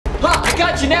I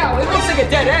got you now. It looks like a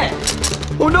dead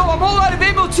end. Oh no, I'm all out of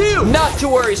ammo too. Not to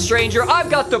worry, stranger. I've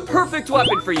got the perfect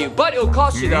weapon for you, but it'll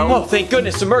cost you though. Oh, thank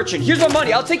goodness, a merchant. Here's my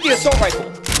money. I'll take the assault rifle.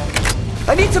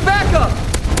 I need some backup.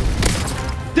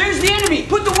 There's the enemy.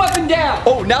 Put the weapon down.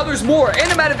 Oh, now there's more, and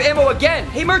I'm out of ammo again.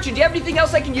 Hey, merchant, do you have anything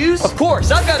else I can use? Of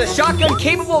course, I've got a shotgun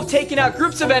capable of taking out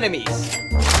groups of enemies.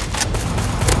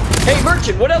 Hey,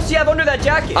 merchant, what else do you have under that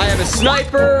jacket? I have a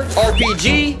sniper,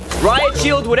 RPG, riot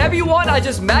shield, whatever you want, I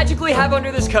just magically have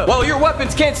under this coat. Well, your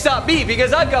weapons can't stop me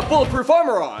because I've got bulletproof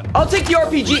armor on. I'll take the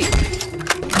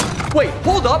RPG. Wait,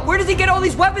 hold up. Where does he get all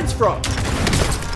these weapons from?